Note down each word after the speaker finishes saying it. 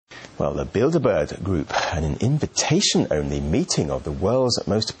Well, the Bilderberg Group and an invitation-only meeting of the world's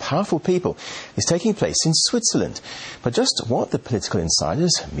most powerful people is taking place in Switzerland. But just what the political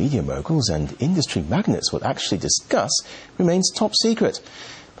insiders, media moguls and industry magnates will actually discuss remains top secret.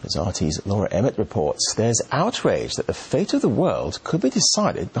 But as RT's Laura Emmett reports, there's outrage that the fate of the world could be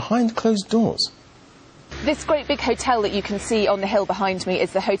decided behind closed doors. This great big hotel that you can see on the hill behind me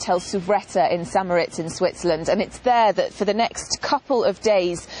is the Hotel Souvretta in St-Moritz in Switzerland, and it's there that for the next couple of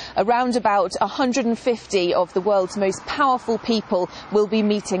days around about 150 of the world's most powerful people will be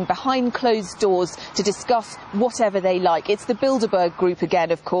meeting behind closed doors to discuss whatever they like. It's the Bilderberg Group again,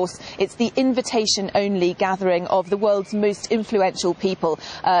 of course. It's the invitation-only gathering of the world's most influential people.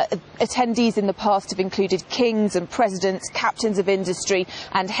 Attendees in the past have included kings and presidents, captains of industry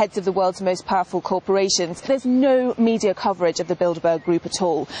and heads of the world's most powerful corporations. There's no media coverage of the Bilderberg Group at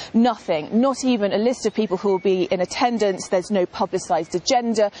all. Nothing. Not even a list of people who will be in attendance. There's no publicised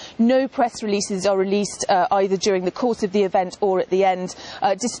agenda. No press releases are released either during the course of the event or at the end,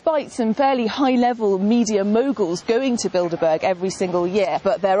 despite some fairly high-level media moguls going to Bilderberg every single year.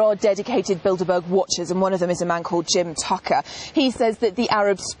 But there are dedicated Bilderberg watchers, and one of them is a man called Jim Tucker. He says that the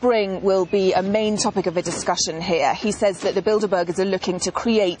Arab Spring will be a main topic of a discussion here. He says that the Bilderbergers are looking to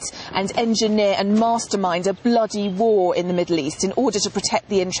create and engineer and mastermind a bloody war in the Middle East in order to protect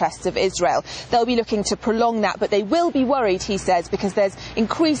the interests of Israel. They'll be looking to prolong that, but they will be worried, he says, because there's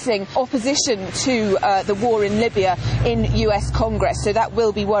increasing opposition to the war in Libya in US Congress, so that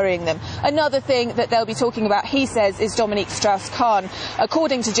will be worrying them. Another thing that they'll be talking about, he says, is Dominique Strauss-Kahn.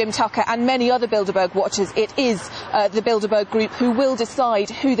 According to Jim Tucker and many other Bilderberg watchers, it is the Bilderberg Group who will decide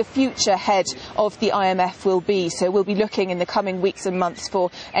who the future head of the IMF will be. So we'll be looking in the coming weeks and months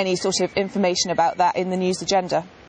for any sort of information about that in the news agenda.